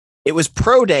It was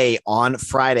pro day on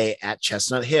Friday at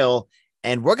Chestnut Hill,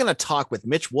 and we're going to talk with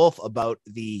Mitch Wolfe about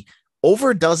the over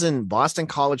a dozen Boston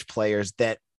College players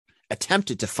that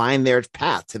attempted to find their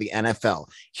path to the NFL.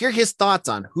 Hear his thoughts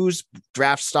on whose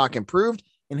draft stock improved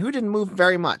and who didn't move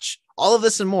very much. All of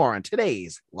this and more on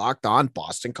today's Locked On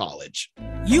Boston College.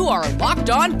 You are Locked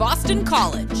On Boston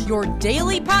College, your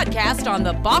daily podcast on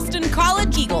the Boston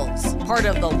College Eagles, part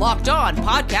of the Locked On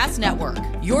Podcast Network,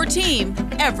 your team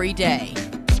every day.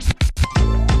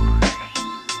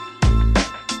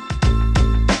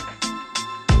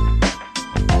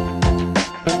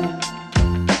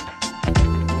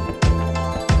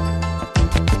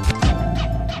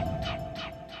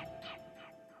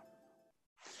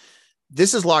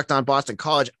 This is Locked On Boston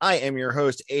College. I am your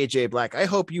host, AJ Black. I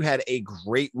hope you had a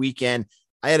great weekend.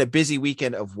 I had a busy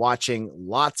weekend of watching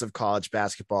lots of college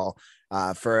basketball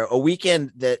for a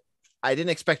weekend that I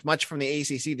didn't expect much from the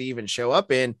ACC to even show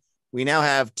up in. We now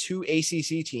have two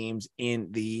ACC teams in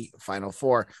the Final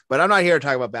Four, but I'm not here to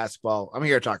talk about basketball. I'm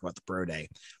here to talk about the Pro Day.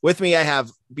 With me, I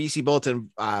have BC Bulletin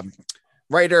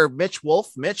writer Mitch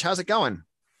Wolfe. Mitch, how's it going?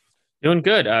 Doing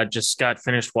good. Just got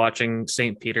finished watching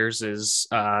St. Peter's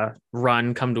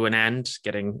run come to an end,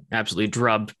 getting absolutely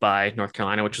drubbed by North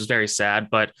Carolina, which was very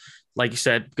sad. But like you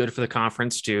said, good for the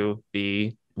conference to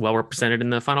be well represented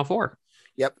in the Final Four.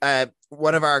 Yep.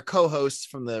 One of our co-hosts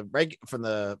from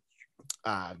the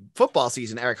football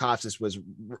season, Eric Hofstas, was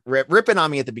ripping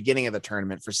on me at the beginning of the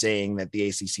tournament for saying that the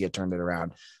ACC had turned it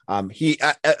around. He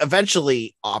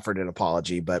eventually offered an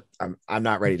apology, but I'm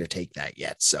not ready to take that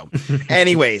yet. So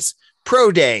anyways,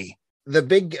 Pro Day, the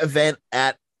big event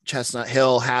at Chestnut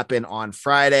Hill, happened on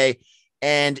Friday,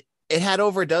 and it had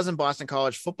over a dozen Boston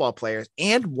College football players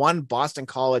and one Boston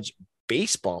College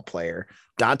baseball player,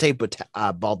 Dante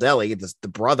Baldelli, the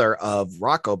brother of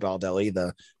Rocco Baldelli,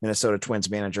 the Minnesota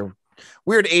Twins manager.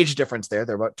 Weird age difference there.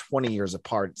 They're about 20 years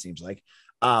apart, it seems like.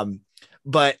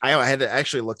 But I had to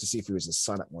actually look to see if he was his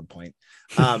son at one point.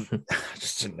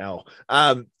 Just to know.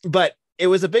 But it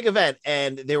was a big event,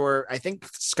 and there were, I think,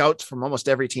 scouts from almost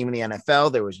every team in the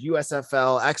NFL. There was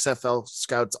USFL, XFL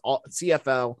scouts,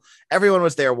 CFL. Everyone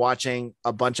was there watching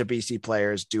a bunch of BC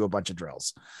players do a bunch of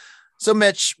drills. So,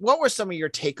 Mitch, what were some of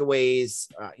your takeaways?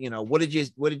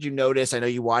 What did you notice? I know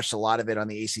you watched a lot of it on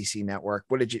the ACC network.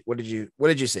 What did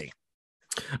you see?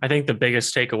 I think the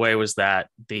biggest takeaway was that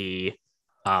the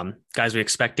guys we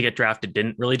expect to get drafted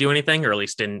didn't really do anything, or at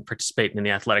least didn't participate in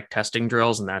the athletic testing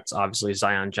drills. And that's obviously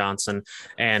Zion Johnson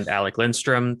and Alec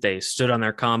Lindstrom. They stood on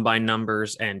their combine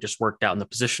numbers and just worked out in the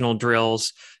positional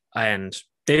drills. And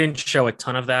they didn't show a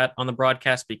ton of that on the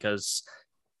broadcast because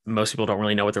most people don't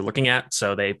really know what they're looking at.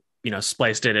 So they,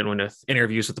 spliced it in with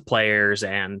interviews with the players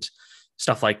and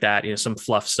stuff like that, some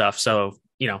fluff stuff. So,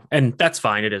 and that's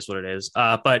fine. It is what it is.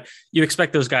 But you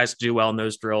expect those guys to do well in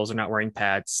those drills. They're not wearing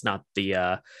pads, not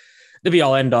the be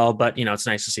all end all, but it's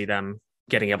nice to see them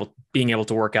being able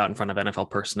to work out in front of NFL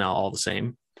personnel all the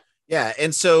same. Yeah.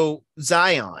 And so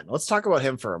Zion, let's talk about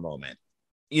him for a moment.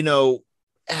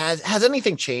 Has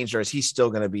anything changed, or is he still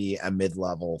going to be a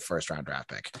mid-level first-round draft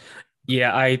pick?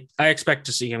 Yeah, I expect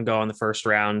to see him go in the first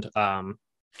round,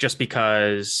 just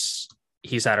because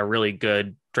he's had a really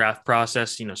good draft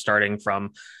process, starting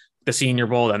from the Senior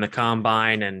Bowl and the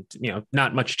Combine, and,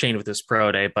 not much changed with this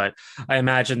Pro Day, but I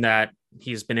imagine that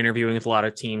he's been interviewing with a lot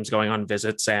of teams, going on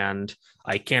visits, and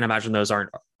I can't imagine those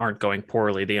aren't going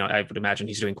poorly. I would imagine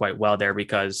he's doing quite well there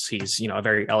because he's, a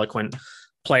very eloquent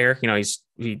player.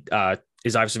 He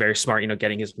is obviously very smart,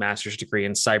 getting his master's degree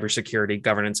in cybersecurity,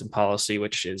 governance, and policy,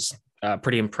 which is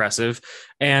pretty impressive.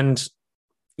 And,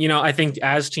 I think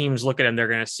as teams look at him, they're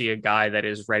going to see a guy that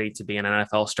is ready to be an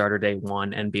NFL starter day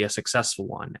one and be a successful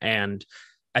one. And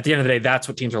at the end of the day, that's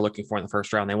what teams are looking for in the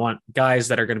first round. They want guys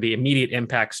that are going to be immediate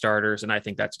impact starters. And I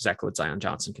think that's exactly what Zion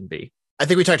Johnson can be. I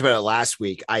think we talked about it last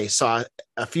week. I saw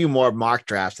a few more mock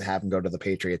drafts to have him go to the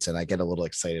Patriots, and I get a little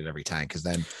excited every time because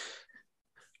then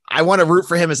I want to root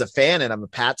for him as a fan, and I'm a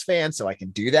Pats fan, so I can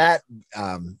do that.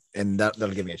 And that'll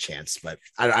give me a chance, but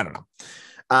I don't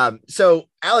know. So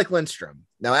Alec Lindstrom.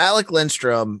 Now, Alec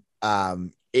Lindstrom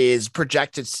is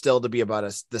projected still to be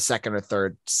about the second or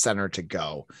third center to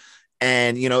go.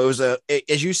 And, it was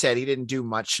as you said, he didn't do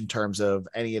much in terms of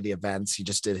any of the events. He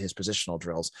just did his positional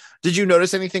drills. Did you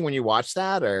notice anything when you watched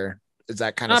that, or is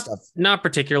that kind of stuff? Not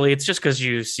particularly. It's just because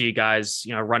you see guys,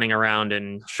 running around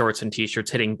in shorts and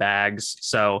t-shirts, hitting bags.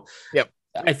 So yep.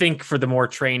 I think for the more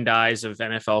trained eyes of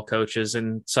NFL coaches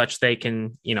and such, they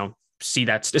can, see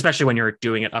that, especially when you're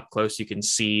doing it up close, you can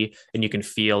see and you can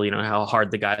feel, how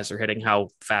hard the guys are hitting, how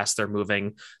fast they're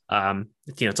moving.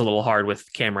 It's a little hard with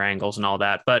camera angles and all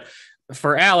that, but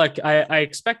For Alec, I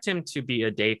expect him to be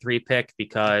a day 3 pick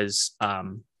because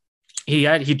he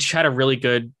had a really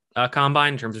good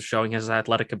combine in terms of showing his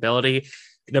athletic ability.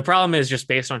 The problem is just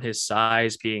based on his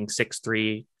size being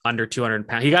 6'3", under 200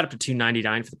 pounds. He got up to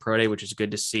 299 for the pro day, which is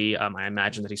good to see. I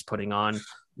imagine that he's putting on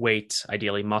weight,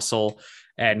 ideally muscle,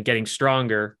 and getting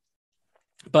stronger.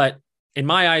 But in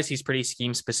my eyes, he's pretty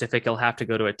scheme specific. He'll have to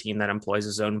go to a team that employs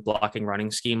his own blocking running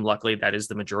scheme. Luckily, that is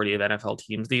the majority of NFL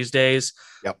teams these days.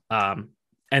 Yep.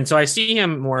 And so I see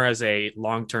him more as a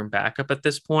long-term backup at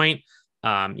this point.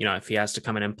 If he has to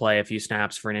come in and play a few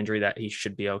snaps for an injury, that he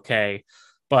should be okay.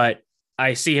 But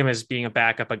I see him as being a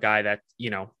backup, a guy that,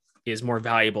 is more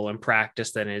valuable in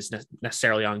practice than is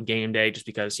necessarily on game day, just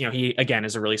because, he, again,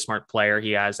 is a really smart player.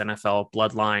 He has NFL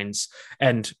bloodlines.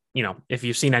 And, if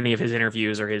you've seen any of his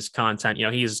interviews or his content,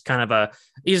 he's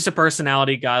he's a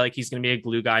personality guy. Like, he's going to be a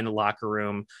glue guy in the locker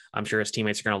room. I'm sure his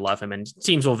teammates are going to love him, and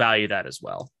teams will value that as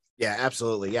well. Yeah,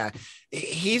 absolutely. Yeah.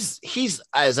 He's,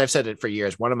 as I've said it for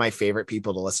years, one of my favorite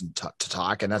people to listen to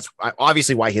talk. And that's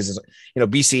obviously why his,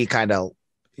 BC kind of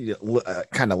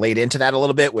laid into that a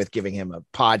little bit with giving him a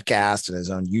podcast and his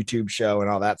own YouTube show and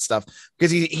all that stuff, because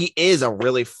he is a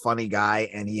really funny guy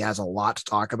and he has a lot to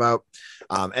talk about.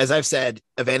 As I've said,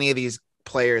 of any of these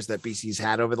players that BC's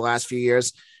had over the last few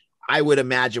years, I would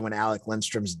imagine when Alec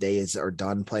Lindstrom's days are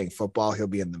done playing football, he'll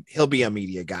be a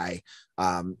media guy.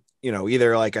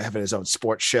 Either like having his own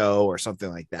sports show or something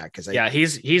like that.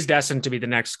 He's destined to be the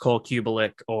next Cole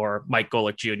Kubelik or Mike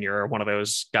Golick Jr. or one of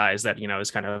those guys that,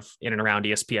 is kind of in and around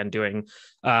ESPN doing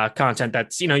content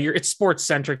that's, it's sports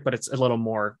centric, but it's a little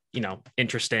more,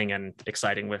 interesting and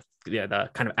exciting with the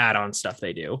kind of add-on stuff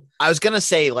they do. I was going to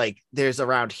say, like, there's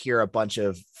around here a bunch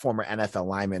of former NFL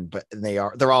linemen, but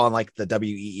they're all on like the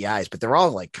WEEIs, but they're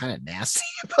all like kind of nasty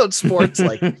about sports.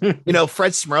 Like,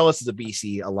 Fred Smerlis is a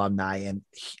BC alumni, and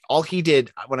all he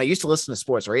did when I used to listen to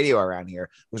sports radio around here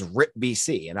was rip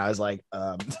BC. And I was like,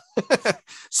 I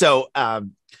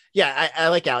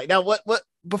like Alec. Now, what,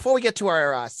 before we get to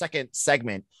our second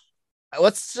segment,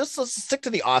 let's stick to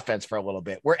the offense for a little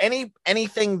bit. Were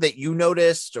anything that you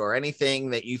noticed or anything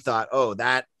that you thought, oh,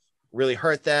 that really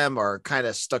hurt them, or kind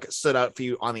of stood out for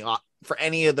you for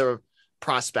any of the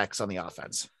prospects on the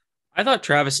offense? I thought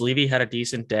Travis Levy had a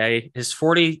decent day. His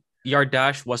 40-yard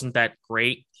dash wasn't that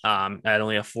great. At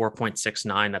only a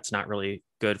 4.69. That's not really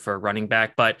good for a running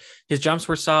back, but his jumps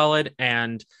were solid.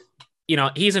 And,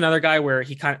 he's another guy where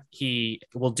he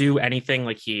will do anything.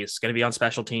 Like, he's going to be on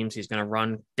special teams. He's going to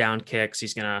run down kicks.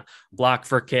 He's going to block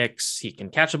for kicks. He can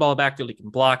catch the ball backfield. He can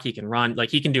block. He can run. Like,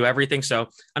 he can do everything. So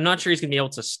I'm not sure he's going to be able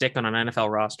to stick on an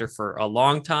NFL roster for a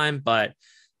long time, but,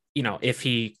 if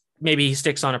maybe he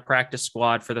sticks on a practice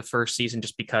squad for the first season,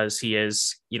 just because he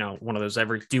is, one of those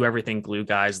do everything glue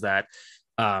guys that,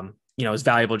 is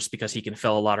valuable just because he can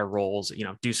fill a lot of roles,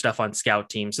 do stuff on scout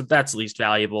teams. So that's least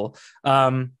valuable.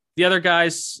 The other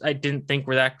guys I didn't think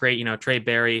were that great. Trey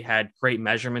Berry had great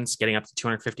measurements, getting up to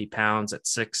 250 pounds at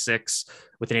 6'6"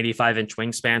 with an 85-inch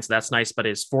wingspan. So that's nice, but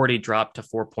his 40 dropped to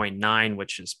 4.9,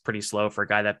 which is pretty slow for a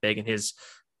guy that big. And his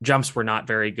jumps were not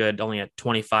very good, only a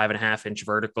 25.5-inch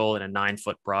vertical and a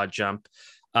 9-foot broad jump.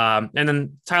 And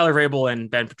then Tyler Vrabel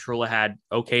and Ben Petrula had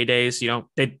okay days.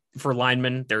 For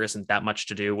linemen, there isn't that much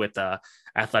to do with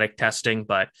athletic testing,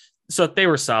 but so they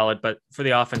were solid. But for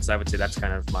the offense, I would say that's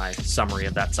kind of my summary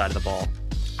of that side of the ball.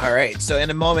 All right. So in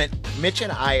a moment, Mitch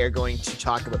and I are going to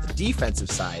talk about the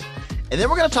defensive side, and then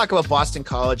we're going to talk about Boston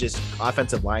College's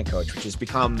offensive line coach, which has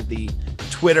become the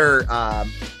Twitter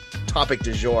topic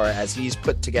du jour as he's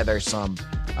put together some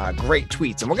great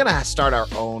tweets. And we're going to start our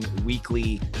own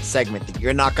weekly segment that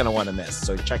you're not going to want to miss.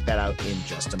 So check that out in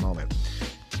just a moment.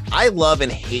 I love and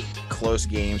hate close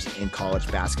games in college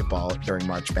basketball during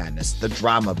March Madness, the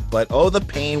drama, but oh, the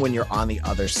pain when you're on the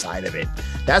other side of it.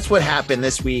 That's what happened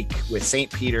this week with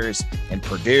St. Peter's and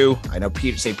Purdue. I know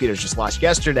St. Peter's just lost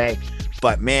yesterday,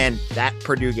 but man, that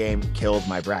Purdue game killed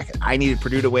my bracket. I needed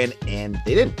Purdue to win, and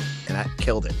they didn't, and that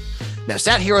killed it. Now,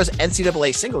 StatHero's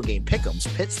NCAA single game pick'ems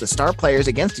pits the star players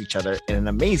against each other in an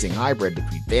amazing hybrid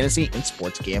between fantasy and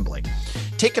sports gambling.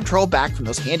 Take control back from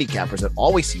those handicappers that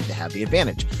always seem to have the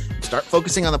advantage. Start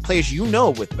focusing on the plays you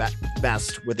know with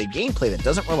best with a gameplay that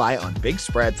doesn't rely on big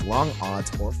spreads, long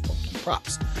odds, or funky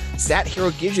props.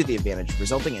 StatHero gives you the advantage,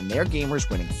 resulting in their gamers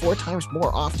winning 4 times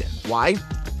more often. Why?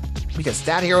 Because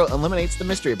StatHero eliminates the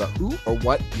mystery about who or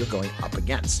what you're going up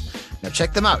against. Now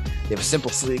check them out. They have a simple,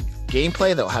 sleek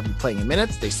gameplay that will have you playing in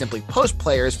minutes. They simply post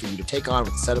players for you to take on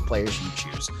with a set of players you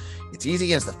choose. It's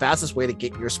easy and it's the fastest way to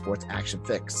get your sports action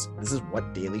fix. This is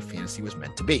what daily fantasy was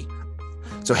meant to be.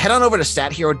 So head on over to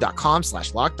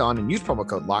stathero.com/lockedon and use promo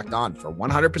code LOCKEDON for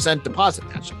 100% deposit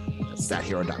match. That's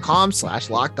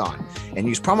StatHero.com/lockedon and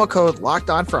use promo code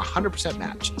LOCKEDON for 100%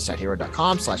 match.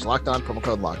 StatHero.com/lockedon, promo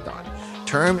code LOCKEDON.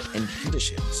 Term and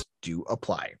conditions do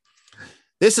apply.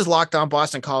 This is Locked On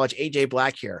Boston College. AJ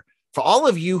Black here. For all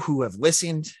of you who have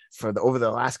listened over the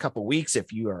last couple of weeks,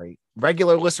 if you are a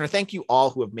regular listener, thank you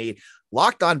all who have made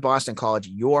Locked On Boston College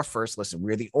your first listen.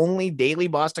 We're the only daily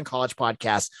Boston College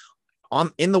podcast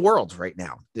in the world right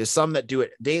now. There's some that do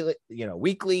it daily,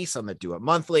 weekly, some that do it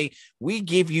monthly. We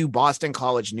give you Boston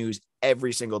College news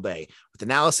every single day with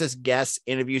analysis, guests,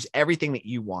 interviews, everything that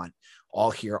you want,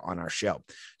 all here on our show.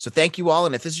 So thank you all.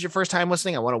 And if this is your first time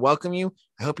listening, I want to welcome you.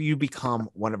 I hope you become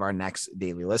one of our next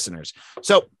daily listeners.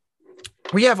 So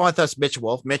we have with us Mitch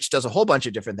Wolfe. Mitch does a whole bunch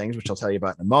of different things, which I'll tell you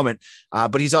about in a moment.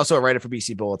 But he's also a writer for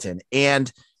BC Bulletin.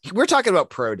 And we're talking about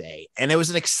Pro Day. And it was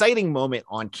an exciting moment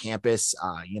on campus.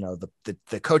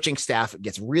 The coaching staff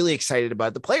gets really excited about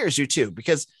it. The players do too,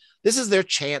 because this is their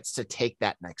chance to take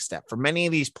that next step. For many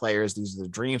of these players, these are the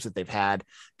dreams that they've had.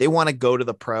 They want to go to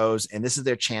the pros, and this is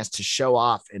their chance to show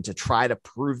off and to try to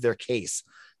prove their case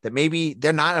that maybe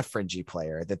they're not a fringy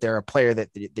player, that they're a player that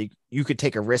you could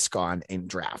take a risk on in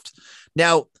draft.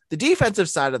 Now, the defensive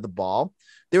side of the ball,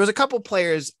 there was a couple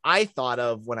players I thought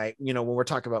of when we're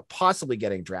talking about possibly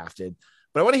getting drafted,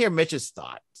 but I want to hear Mitch's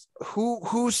thoughts.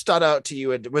 Who stood out to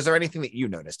you? And was there anything that you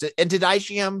noticed? And did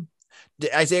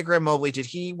Isaiah Graham Mobley, did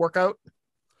he work out?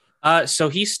 So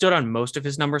he stood on most of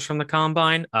his numbers from the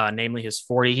combine, namely his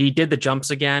 40. He did the jumps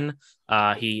again.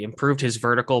 He improved his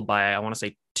vertical by, I want to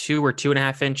say 2 or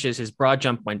 2.5 inches. His broad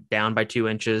jump went down by 2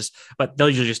 inches, but they'll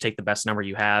usually just take the best number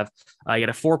you have. He had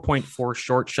a 4.4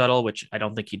 short shuttle, which I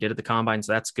don't think he did at the combine.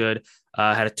 So that's good.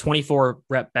 Had a 24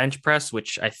 rep bench press,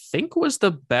 which I think was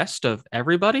the best of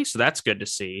everybody. So that's good to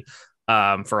see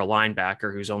for a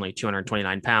linebacker who's only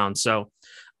 229 pounds. So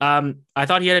I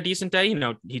thought he had a decent day.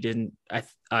 He didn't,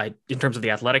 in terms of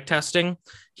the athletic testing,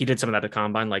 he did some of that at the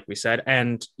combine, like we said.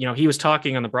 And, he was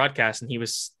talking on the broadcast and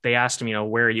they asked him,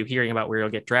 where are you hearing about where you'll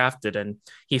get drafted? And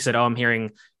he said, I'm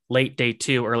hearing late day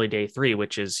 2, early day 3,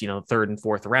 which is, 3rd and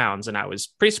 4th rounds. And I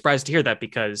was pretty surprised to hear that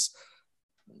because,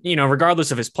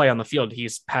 regardless of his play on the field,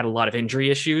 he's had a lot of injury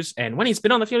issues. And when he's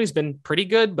been on the field, he's been pretty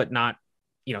good, but not,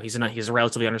 he's a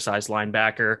relatively undersized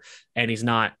linebacker and he's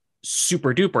not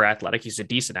super duper athletic. He's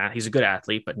a good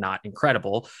athlete, but not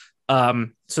incredible. So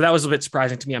that was a bit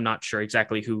surprising to me. I'm not sure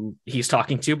exactly who he's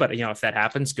talking to, but if that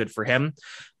happens, good for him.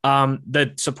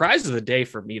 The surprise of the day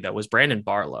for me, though, was Brandon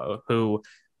Barlow, who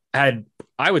had,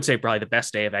 I would say, probably the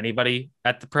best day of anybody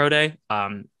at the pro day.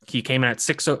 He came in at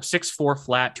 6'4"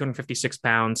 flat, 256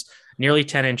 pounds, nearly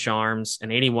 10-inch arms, an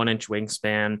 81-inch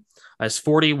wingspan. His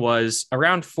 40 was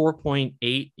around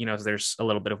 4.8. There's a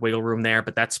little bit of wiggle room there,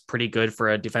 but that's pretty good for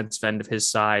a defensive end of his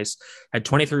size. Had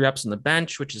 23 reps on the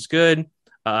bench, which is good.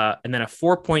 And then a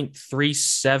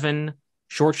 4.37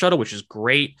 short shuttle, which is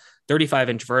great.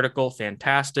 35-inch vertical,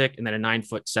 fantastic. And then a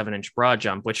 9-foot 7-inch broad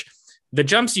jump, which the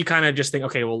jumps you kind of just think,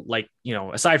 okay, well,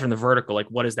 aside from the vertical,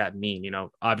 what does that mean?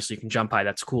 Obviously you can jump high,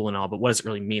 that's cool and all, but what does it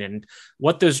really mean? And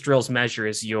what those drills measure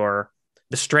is the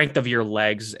strength of your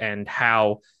legs and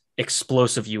how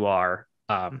explosive you are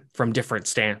from different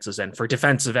stances. And for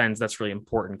defensive ends, that's really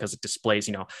important because it displays,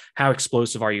 how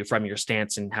explosive are you from your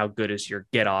stance and how good is your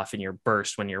get off and your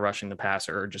burst when you're rushing the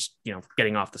passer or just,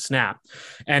 getting off the snap.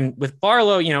 And with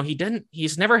Barlow,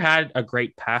 he's never had a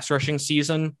great pass rushing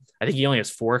season. I think he only has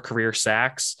 4 career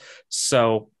sacks.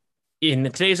 So in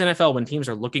today's NFL, when teams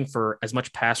are looking for as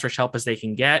much pass rush help as they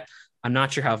can get, I'm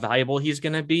not sure how valuable he's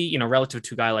going to be, relative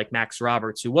to a guy like Max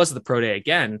Roberts, who was at the pro day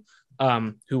again,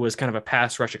 who was kind of a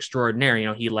pass rush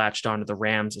extraordinaire. He latched onto the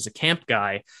Rams as a camp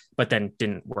guy, but then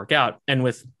didn't work out. And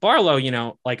with Barlow,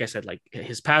 like I said,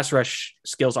 his pass rush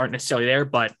skills aren't necessarily there,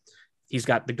 but he's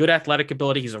got the good athletic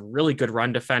ability. He's a really good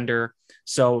run defender.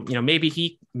 So, maybe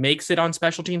he makes it on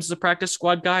special teams as a practice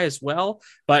squad guy as well.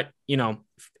 But,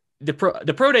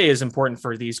 the pro day is important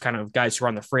for these kind of guys who are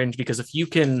on the fringe, because if you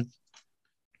can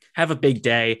have a big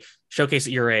day, showcase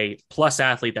that you're a plus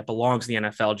athlete that belongs in the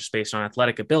NFL just based on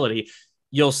athletic ability,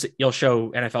 you'll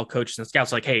show NFL coaches and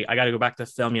scouts hey, I got to go back to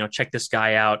the film, check this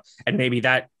guy out. And maybe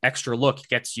that extra look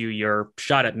gets you your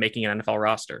shot at making an NFL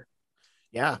roster.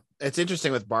 Yeah. It's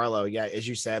interesting with Barlow. Yeah. As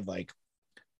you said,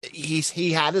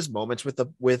 he had his moments with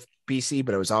BC,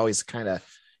 but it was always kind of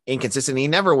inconsistent. He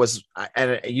never was,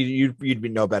 and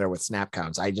you'd know better with snap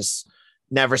counts. I just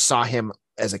never saw him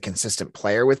as a consistent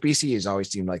player with BC. He's always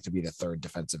seemed like to be the 3rd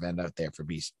defensive end out there for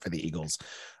the Eagles.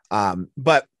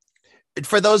 But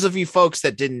for those of you folks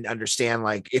that didn't understand,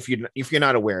 if you're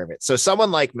not aware of it, so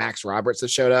someone like Max Roberts that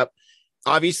showed up,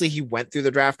 obviously he went through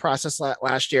the draft process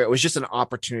last year. It was just an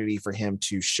opportunity for him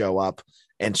to show up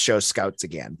and show scouts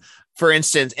again. For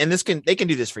instance, and they can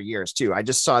do this for years too. I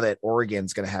just saw that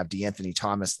Oregon's going to have DeAnthony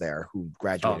Thomas there, who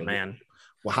graduated. Oh man.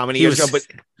 Well, how many years ago?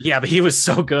 But he was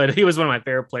so good. He was one of my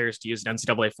favorite players to use in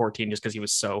NCAA 14 just because he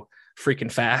was so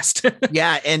freaking fast.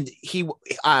 Yeah. And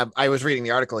I was reading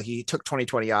the article. He took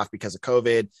 2020 off because of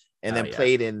COVID and then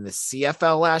played in the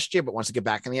CFL last year, but wants to get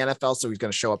back in the NFL. So he's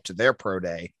going to show up to their pro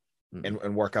day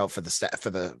and work out for the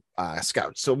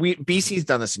scouts. So BC's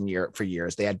done this for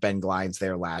years. They had Ben Glines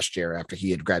there last year after he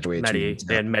had graduated.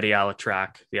 They had Medi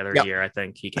Alatrack the other year. I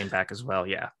think he came back as well.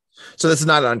 Yeah. So this is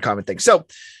not an uncommon thing. So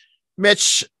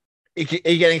Mitch, are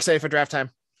you getting excited for draft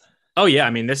time? Oh yeah. I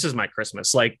mean, this is my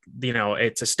Christmas. Like,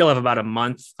 it's still have about a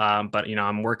month. But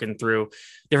I'm working through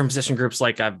different position groups.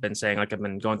 Like I've been saying, like I've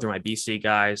been going through my BC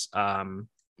guys,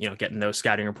 getting those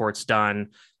scouting reports done,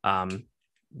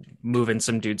 moving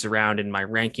some dudes around in my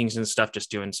rankings and stuff,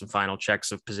 just doing some final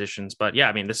checks of positions. But yeah,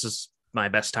 I mean, this is my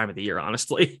best time of the year,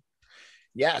 honestly.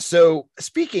 Yeah. So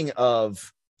speaking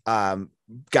of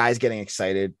guys getting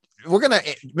excited,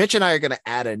 Mitch and I are going to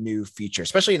add a new feature,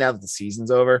 especially now that the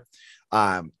season's over.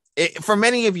 For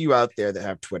many of you out there that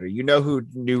have Twitter, who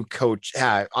new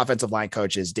offensive line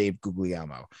coach is Dave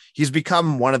Guglielmo. He's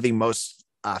become one of the most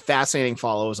fascinating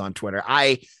follows on Twitter.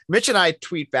 Mitch and I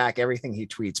tweet back everything he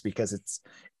tweets because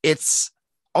it's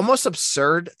almost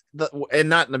absurd, and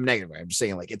not in a negative way. I'm just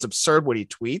saying, like, it's absurd what he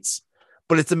tweets,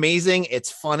 but it's amazing. It's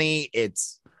funny.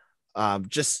 It's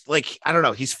just like, I don't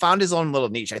know. He's found his own little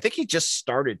niche. I think he just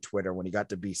started Twitter when he got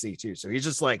to BC too. So he's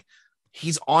just like,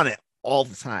 he's on it all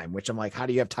the time, which I'm like, how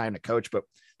do you have time to coach? But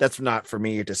that's not for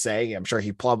me to say. I'm sure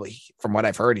he probably, from what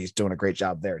I've heard, he's doing a great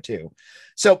job there too.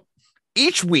 So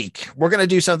each week we're going to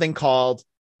do something called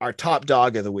our top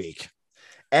dog of the week.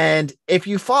 And if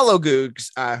you follow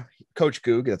Guges, Coach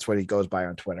Guges, that's what he goes by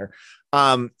on Twitter.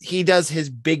 He does his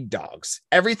big dogs.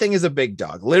 Everything is a big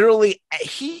dog. Literally,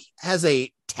 he has a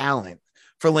talent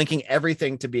for linking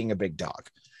everything to being a big dog.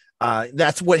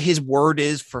 That's what his word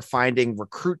is for finding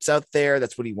recruits out there.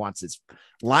 That's what he wants his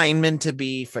linemen to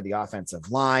be for the offensive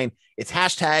line. It's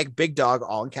hashtag big dog,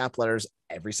 all in cap letters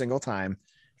every single time.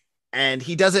 And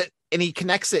he does it, and he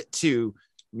connects it to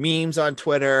memes on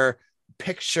Twitter,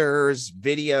 pictures,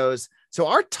 videos. So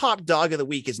our top dog of the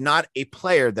week is not a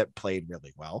player that played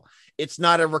really well. It's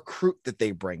not a recruit that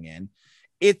they bring in.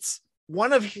 It's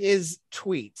one of his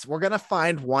tweets. We're going to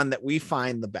find one that we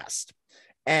find the best.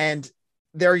 And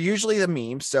they're usually the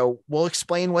memes. So we'll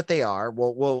explain what they are.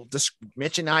 We'll just,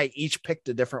 Mitch and I each picked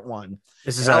a different one.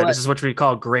 This is what we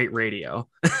call great radio.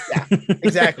 Yeah,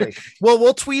 exactly. Well,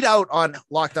 we'll tweet out on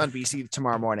Locked On BC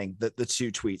tomorrow morning, the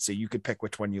two tweets. So you could pick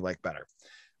which one you like better.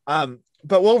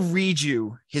 But we'll read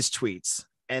you his tweets,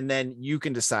 and then you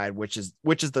can decide which is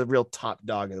the real top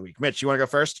dog of the week. Mitch, you want to go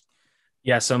first?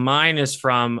 Yeah. So mine is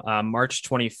from March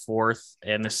 24th,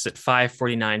 and this is at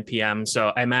 5:49 p.m.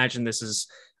 So I imagine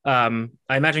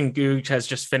Guges has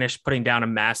just finished putting down a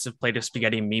massive plate of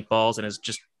spaghetti and meatballs and is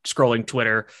just scrolling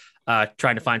Twitter,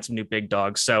 trying to find some new big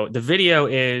dogs. So the video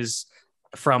is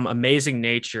from Amazing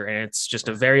Nature, and it's just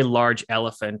a very large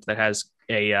elephant that has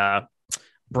a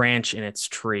branch in its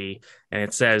tree, and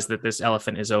it says that this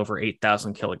elephant is over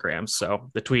 8,000 kilograms.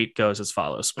 So the tweet goes as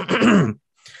follows.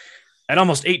 At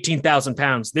almost 18,000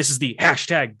 pounds, this is the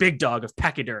hashtag big dog of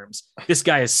pachyderms. This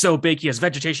guy is so big, he has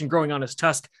vegetation growing on his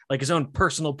tusk like his own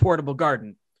personal portable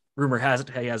garden. Rumor has it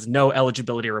he has no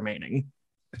eligibility remaining.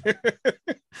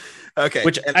 Okay.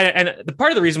 And the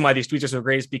part of the reason why these tweets are so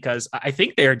great is because I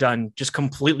think they are done just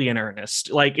completely in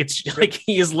earnest. Like, it's like,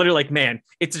 he is literally like, man,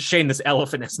 it's a shame this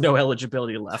elephant has no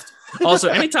eligibility left. Also,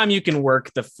 anytime you can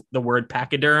work the word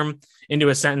pachyderm into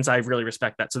a sentence, I really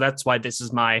respect that. So that's why this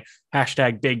is my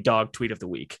hashtag big dog tweet of the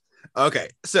week. Okay,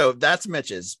 so that's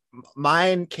Mitch's.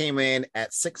 Mine came in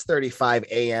at 6:35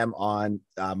 a.m. on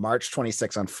March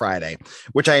 26th on Friday,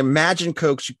 which I imagine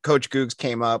Coach Guges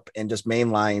came up and just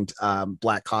mainlined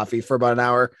black coffee for about an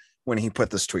hour when he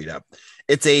put this tweet up.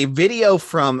 It's a video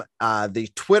from the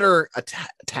Twitter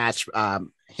attached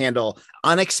handle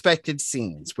Unexpected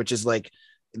Scenes, which is like,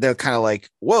 they're kind of like,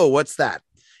 whoa, what's that?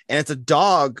 And it's a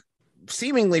dog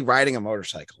seemingly riding a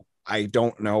motorcycle. I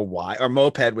don't know why, or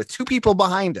moped with two people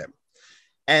behind him.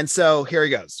 And so here he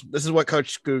goes. This is what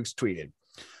Coach Guges tweeted.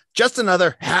 Just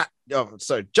another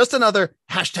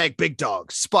hashtag big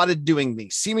dog spotted doing the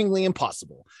seemingly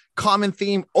impossible. Common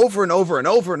theme over and over and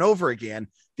over and over again.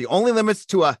 The only limits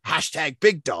to a hashtag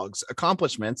big dog's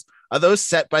accomplishments are those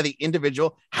set by the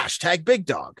individual hashtag big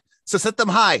dog. So set them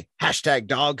high, hashtag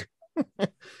dog.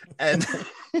 And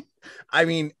I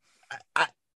mean,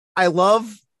 I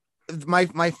love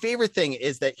my favorite thing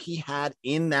is that he had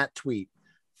in that tweet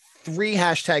 3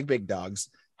 hashtag big dogs,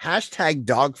 hashtag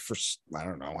dog for, I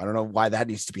don't know why that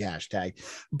needs to be hashtag,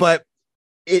 but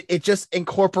it just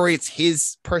incorporates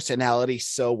his personality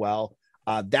so well.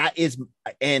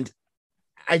 And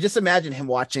I just imagine him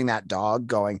watching that dog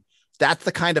going, that's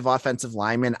the kind of offensive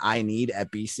lineman I need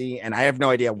at BC. And I have no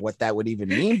idea what that would even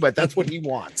mean, but that's what he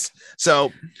wants.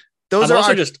 So I'm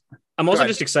also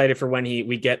just excited for when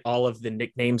we get all of the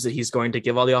nicknames that he's going to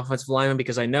give all the offensive linemen,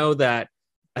 because I know that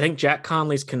I think Jack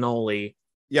Conley's Cannoli.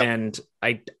 Yep. And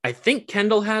I think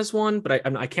Kendall has one, but I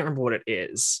can't remember what it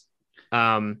is.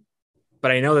 But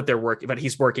I know that they're working, but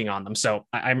he's working on them. So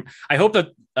I hope that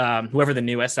whoever the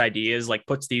new SID is, like,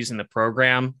 puts these in the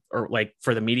program, or like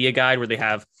for the media guide where they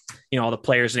have, all the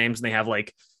players' names, and they have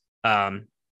like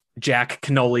Jack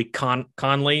Cannoli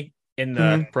Conley in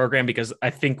the program, because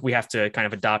I think we have to kind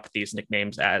of adopt these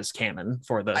nicknames as canon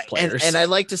for the players. And I'd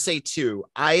like to say too,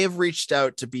 I have reached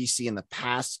out to BC in the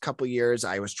past couple of years.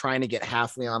 I was trying to get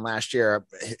Halfley on last year.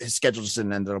 His schedule just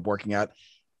didn't end up working out.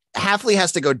 Halfley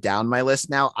has to go down my list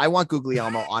now. I want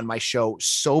Guglielmo on my show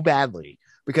so badly,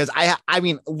 because I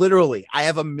mean, literally, I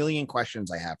have a million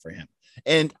questions I have for him.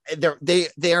 And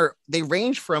they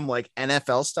range from like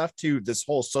NFL stuff to this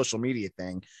whole social media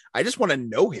thing. I just want to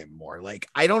know him more. Like,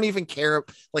 I don't even care.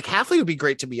 Like, Halfley would be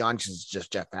great to be on, because it's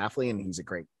just Jeff Halfley, and he's a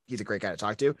great guy to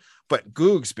talk to. But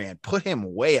Googs, man, put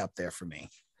him way up there for me.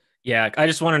 Yeah, I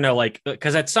just want to know, like,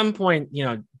 because at some point,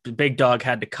 Big Dog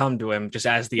had to come to him just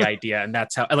as the idea, and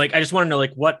that's how. Like, I just want to know,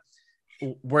 like, what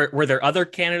were there other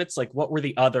candidates? Like, what were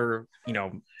the other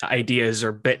ideas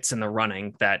or bits in the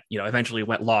running that eventually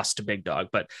went lost to Big Dog?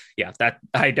 But yeah, that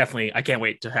I can't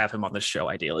wait to have him on this show.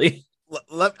 Ideally,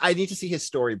 I need to see his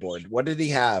storyboard. What did he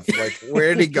have? Like,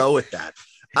 where did he go with that?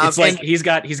 It's like he's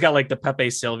got like the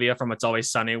Pepe Sylvia from It's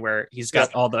Always Sunny, where he's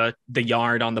got all the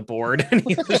yarn on the board, and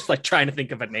he's just like trying to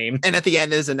think of a name. And at the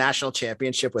end is a national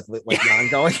championship with like yarn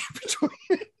going in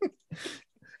between.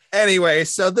 Anyway,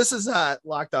 so this is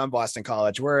Locked On Boston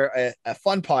College. We're a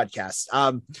fun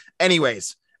podcast.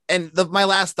 Anyways, and my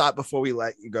last thought before we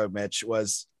let you go, Mitch,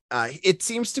 was it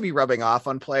seems to be rubbing off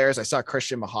on players. I saw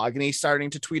Christian Mahogany starting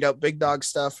to tweet out Big Dog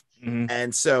stuff. Mm-hmm.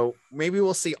 And so maybe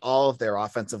we'll see all of their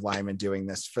offensive linemen doing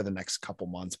this for the next couple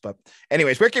months. But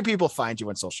anyways, where can people find you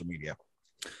on social media?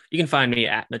 You can find me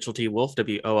at Mitchell T. Wolfe,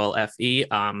 WOLFE.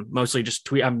 Mostly just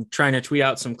tweet. I'm trying to tweet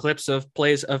out some clips of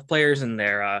players in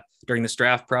there during this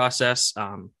draft process.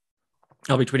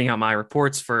 I'll be tweeting out my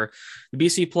reports for the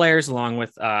BC players, along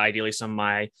with ideally some of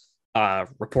my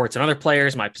reports on other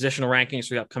players, my positional rankings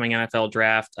for the upcoming NFL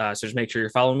draft. So just make sure you're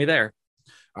following me there.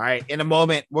 All right. In a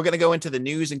moment, we're going to go into the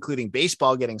news, including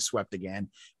baseball getting swept again.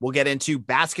 We'll get into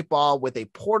basketball with a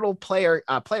portal player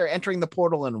entering the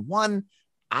portal, and one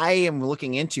I am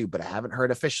looking into, but I haven't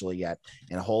heard officially yet,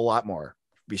 and a whole lot more.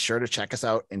 Be sure to check us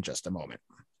out in just a moment.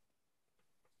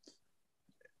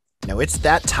 Now it's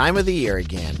that time of the year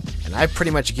again, and I've pretty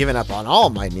much given up on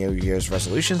all my New Year's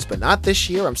resolutions, but not this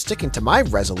year. I'm sticking to my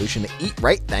resolution to eat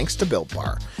right thanks to Built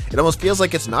Bar. It almost feels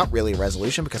like it's not really a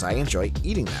resolution because I enjoy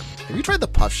eating them. Have you tried the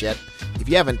Puffs yet? If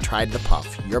you haven't tried the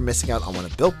Puff, you're missing out on one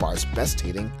of Built Bar's best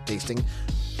tasting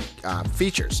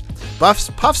features.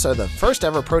 Puffs are the first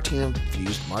ever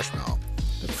protein-infused marshmallow.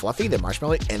 They're fluffy, they're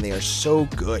marshmallow, and they are so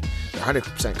good. They're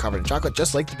 100% covered in chocolate,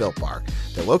 just like the Built Bar.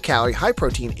 They're low calorie, high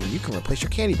protein, and you can replace your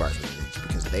candy bars with these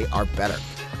because they are better.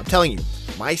 I'm telling you,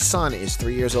 my son is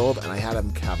 3 years old, and I had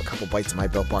him have a couple bites of my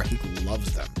Built Bar. He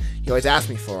loves them. He always asks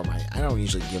me for them. I don't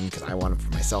usually give them because I want them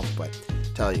for myself, but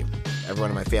I tell you, everyone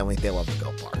in my family, they love the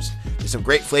Built Bars. There's some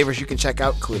great flavors you can check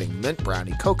out, including mint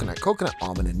brownie, coconut,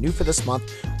 almond, and new for this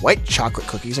month, white chocolate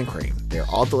cookies and cream. They're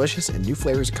all delicious, and new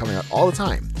flavors are coming out all the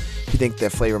time. If you think their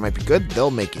flavor might be good,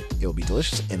 they'll make it. It will be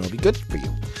delicious, and it'll be good for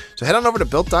you. So head on over to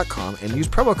Built.com and use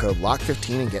promo code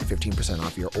LOCK15 and get 15%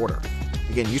 off your order.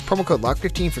 Again, use promo code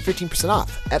LOCK15 for 15%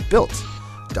 off at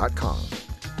Built.com.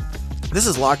 This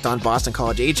is Locked On Boston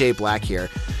College. AJ Black here.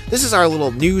 This is our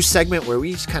little news segment where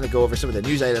we just kind of go over some of the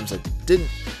news items that didn't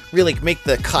really make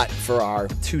the cut for our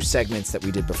two segments that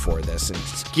we did before this, and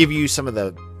just give you some of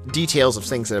the details of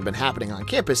things that have been happening on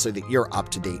campus so that you're up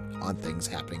to date on things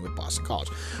happening with Boston College.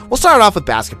 We'll start off with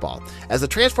basketball, as the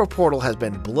transfer portal has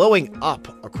been blowing up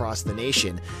across the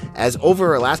nation, as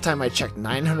over last time I checked,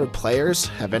 900 players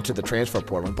have entered the transfer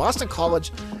portal. And Boston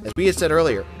College, as we had said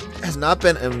earlier, has not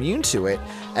been immune to it,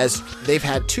 as they've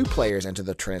had 2 players enter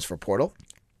the transfer portal.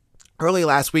 Early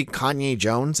last week, Kanye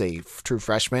Jones, a true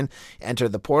freshman,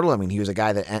 entered the portal. I mean, he was a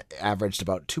guy that averaged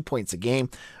about 2 points a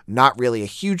game. Not really a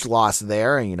huge loss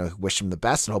there, and, wish him the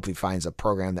best and hope he finds a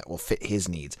program that will fit his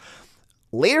needs.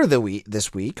 Later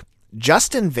this week,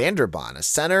 Justin Vanderbon, a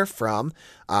center from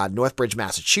Northbridge,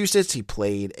 Massachusetts. He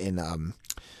played in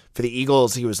For the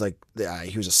Eagles, he was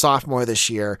a sophomore this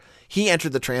year. He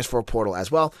entered the transfer portal as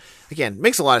well. Again,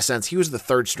 makes a lot of sense. He was the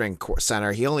third string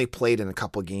center. He only played in a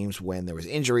couple of games when there was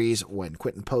injuries, when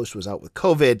Quentin Post was out with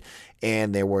COVID,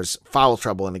 and there was foul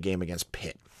trouble in the game against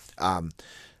Pitt.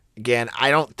 Again,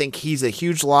 I don't think he's a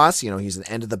huge loss. He's an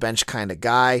end of the bench kind of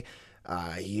guy.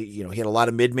 He had a lot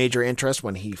of mid-major interest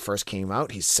when he first came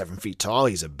out. He's 7 feet tall.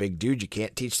 He's a big dude. You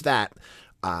can't teach that.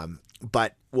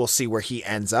 But we'll see where he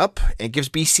ends up. It gives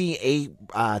BC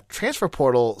a transfer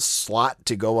portal slot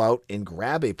to go out and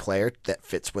grab a player that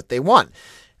fits what they want.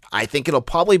 I think it'll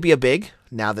probably be a big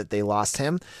now that they lost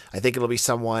him. I think it'll be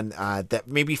someone that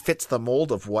maybe fits the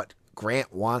mold of what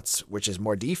Grant wants, which is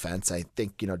more defense. I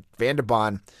think,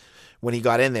 Vanderbon, when he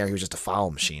got in there, he was just a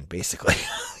foul machine, basically.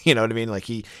 You know what I mean? Like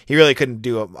he really couldn't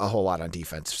do a whole lot on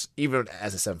defense, even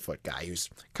as a 7-foot guy. He was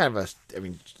kind of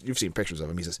you've seen pictures of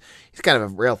him. He's kind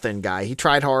of a real thin guy. He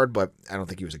tried hard, but I don't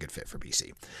think he was a good fit for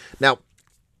BC. Now,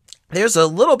 there's a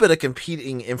little bit of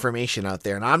competing information out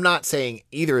there, and I'm not saying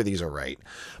either of these are right,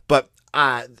 but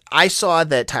I saw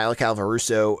that Tyler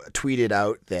Calvaruso tweeted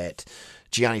out that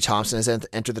Gianni Thompson has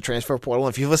entered the transfer portal.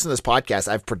 If you listen to this podcast,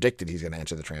 I've predicted he's going to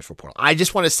enter the transfer portal. I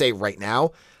just want to say right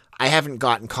now, I haven't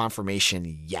gotten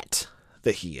confirmation yet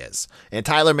that he is. And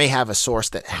Tyler may have a source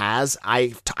that has.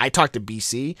 I talked to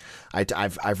BC.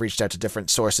 I've reached out to different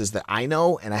sources that I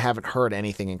know, and I haven't heard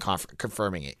anything in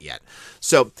confirming it yet.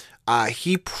 So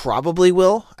he probably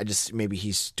will. Maybe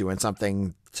he's doing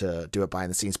something to do it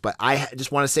behind the scenes, but I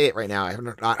just want to say it right now. I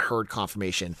have not heard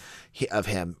confirmation of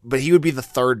him, but he would be the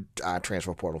third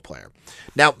transfer portal player.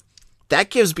 Now, that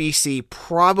gives BC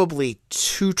probably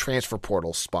 2 transfer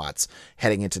portal spots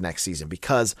heading into next season,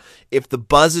 because if the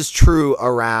buzz is true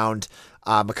around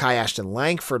Mekhi Ashton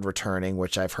Langford returning,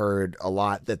 which I've heard a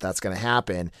lot that's going to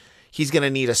happen, he's going to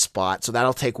need a spot. So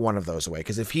that'll take one of those away,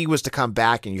 because if he was to come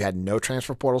back and you had no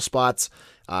transfer portal spots,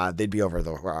 they'd be over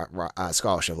the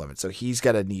scholarship limit. So he's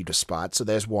going to need a spot. So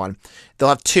there's one. They'll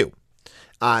have 2.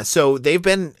 So they've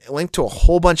been linked to a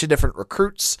whole bunch of different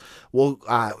recruits. Well,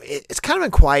 it's kind of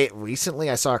been quiet recently.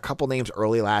 I saw a couple names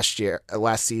early last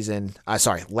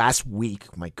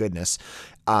week. My goodness.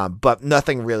 But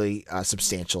nothing really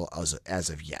substantial as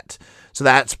of yet. So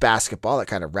that's basketball. That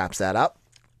kind of wraps that up.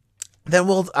 Then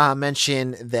we'll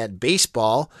mention that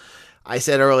baseball. I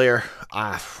said earlier,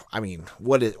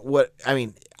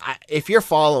 if you're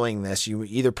following this, you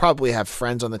either probably have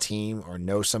friends on the team or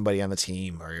know somebody on the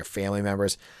team or your family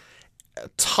members. A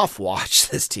tough watch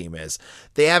this team is.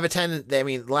 They have attended.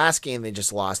 Last game they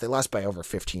just lost. They lost by over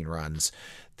 15 runs.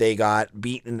 They got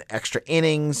beaten extra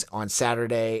innings on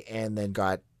Saturday and then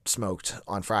got smoked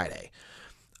on Friday.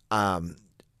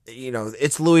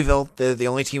 It's Louisville. They're the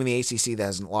only team in the ACC that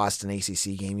hasn't lost an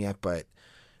ACC game yet, but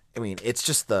it's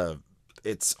just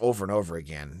it's over and over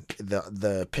again.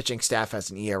 The pitching staff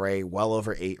has an ERA well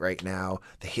over 8 right now.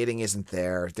 The hitting isn't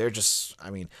there. They're just,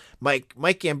 Mike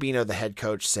Gambino, the head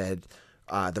coach, said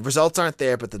the results aren't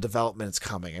there, but the development is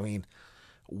coming.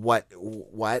 What?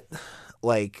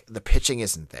 Like, the pitching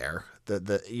isn't there.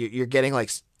 You're getting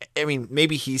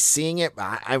maybe he's seeing it,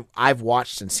 but I've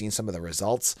watched and seen some of the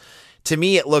results. To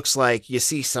me, it looks like you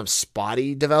see some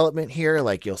spotty development here.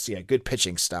 Like, you'll see a good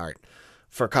pitching start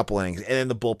for a couple innings, and then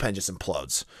the bullpen just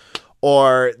implodes,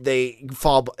 or they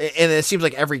fall. And it seems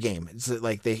like every game, it's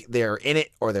like they're in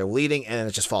it or they're leading, and then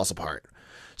it just falls apart.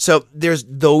 So there's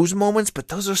those moments, but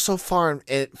those are so far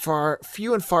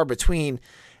few and far between.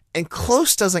 And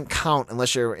close doesn't count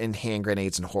unless you're in hand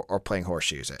grenades or playing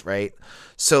horseshoes, right?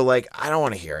 So, I don't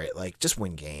want to hear it. Just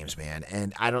win games, man.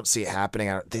 And I don't see it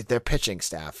happening. Their pitching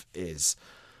staff is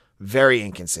very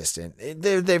inconsistent.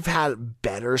 They've had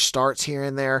better starts here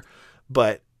and there,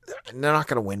 but they're not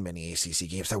going to win many ACC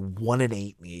games. They're 1-8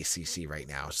 in the ACC right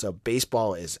now. So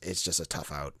baseball it's just a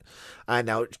tough out.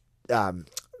 Now,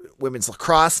 women's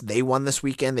lacrosse, they won this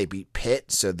weekend. They beat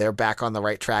Pitt, so they're back on the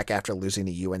right track after losing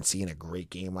to UNC in a great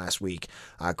game last week.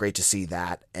 Great to see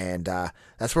that. And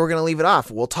that's where we're going to leave it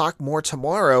off. We'll talk more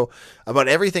tomorrow about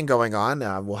everything going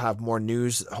on. We'll have more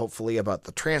news, hopefully, about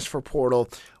the transfer portal.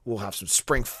 We'll have some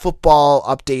spring football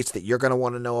updates that you're going to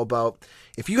want to know about.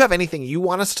 If you have anything you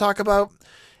want us to talk about,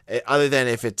 other than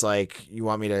if it's you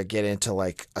want me to get into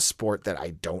a sport that I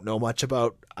don't know much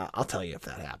about, I'll tell you if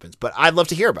that happens. But I'd love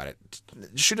to hear about it.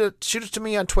 Shoot it to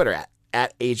me on Twitter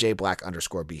at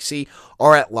AJBlack_BC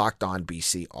or at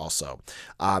LockedOnBC also.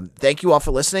 Thank you all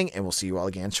for listening, and we'll see you all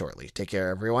again shortly. Take care,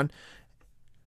 everyone.